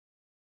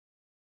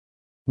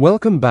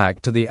Welcome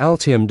back to the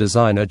Altium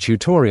Designer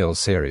tutorial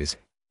series.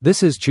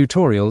 This is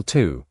tutorial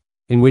 2,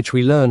 in which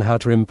we learn how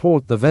to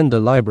import the vendor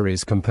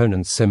library's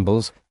components,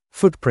 symbols,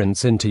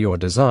 footprints into your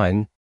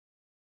design.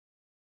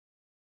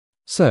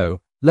 So,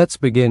 let's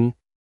begin.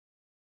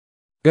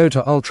 Go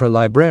to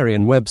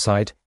ultra-librarian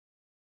website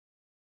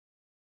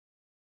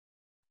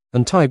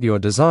and type your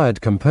desired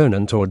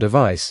component or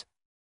device.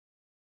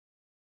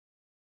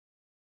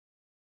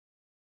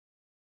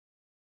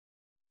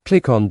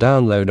 Click on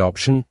Download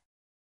option.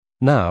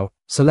 Now,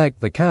 select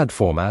the CAD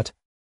format.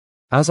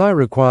 As I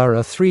require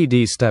a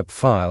 3D step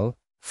file,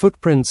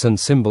 footprints and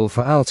symbol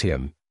for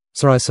Altium,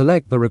 so I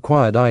select the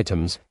required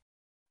items.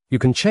 You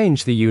can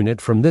change the unit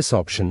from this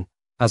option,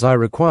 as I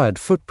required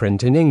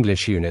footprint in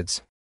English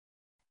units.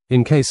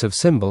 In case of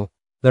symbol,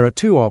 there are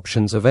two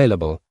options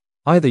available.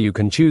 Either you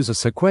can choose a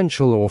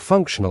sequential or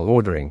functional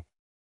ordering.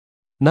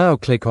 Now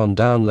click on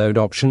Download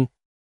option.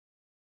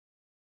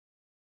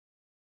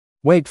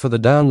 Wait for the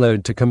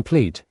download to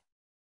complete.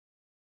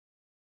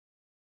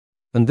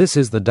 And this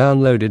is the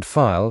downloaded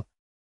file.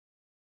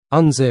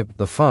 Unzip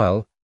the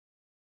file.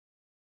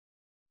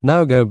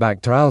 Now go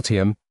back to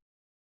Altium,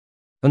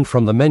 and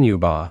from the menu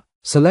bar,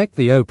 select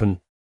the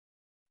Open.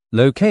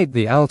 Locate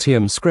the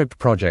Altium script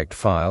project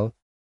file.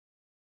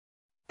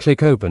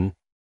 Click Open.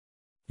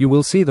 You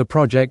will see the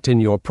project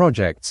in your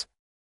projects.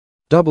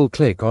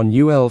 Double-click on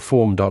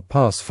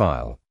ulform.parse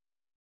file.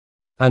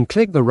 And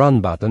click the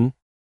Run button.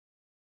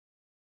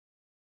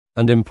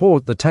 And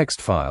import the text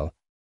file.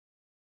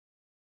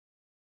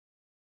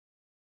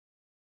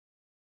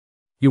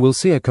 You will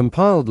see a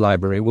compiled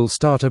library will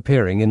start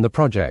appearing in the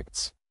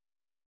projects.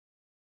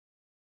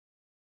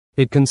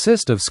 It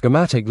consists of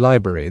schematic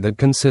library that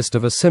consists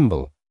of a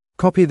symbol.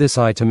 Copy this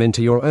item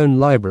into your own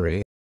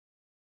library.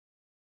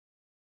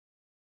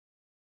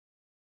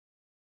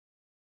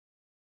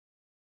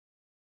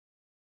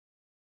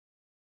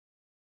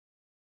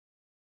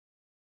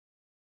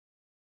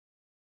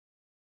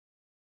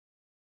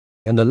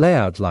 And the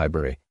layout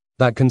library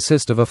that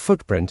consists of a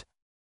footprint.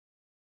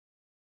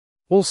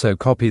 Also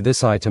copy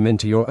this item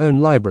into your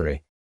own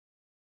library.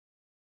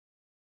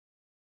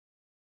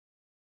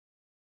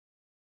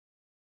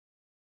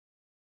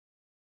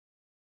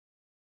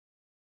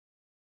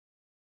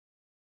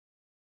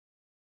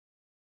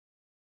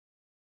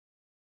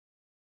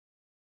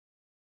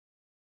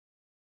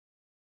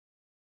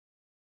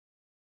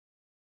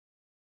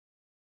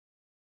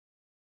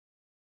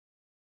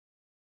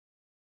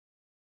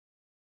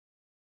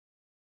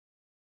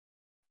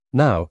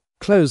 Now,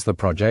 close the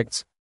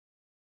projects.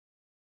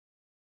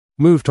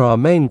 Move to our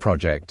main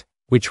project,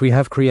 which we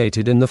have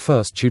created in the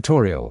first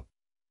tutorial.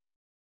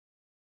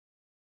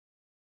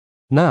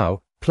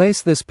 Now,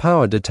 place this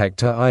power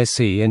detector IC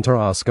into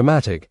our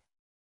schematic.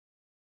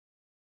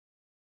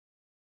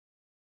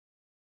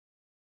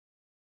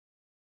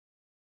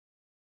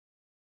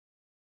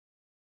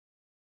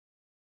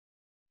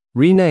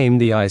 Rename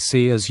the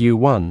IC as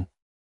U1.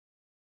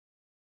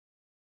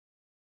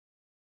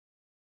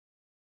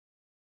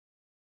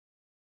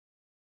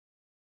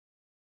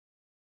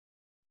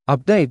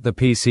 Update the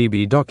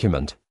PCB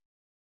document.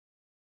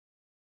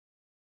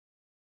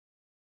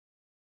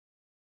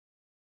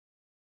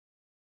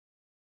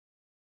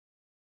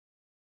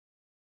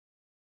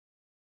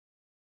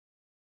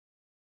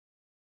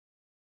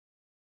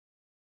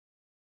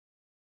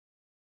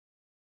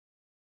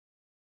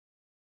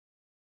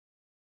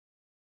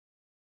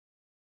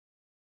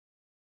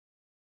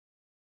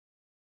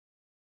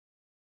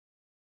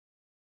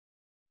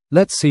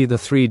 Let's see the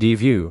 3D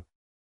view.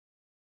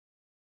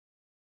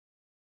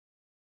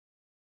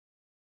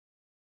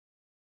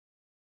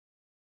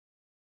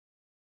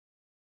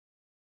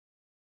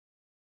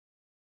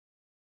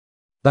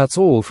 That's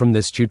all from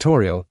this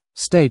tutorial.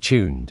 Stay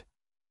tuned.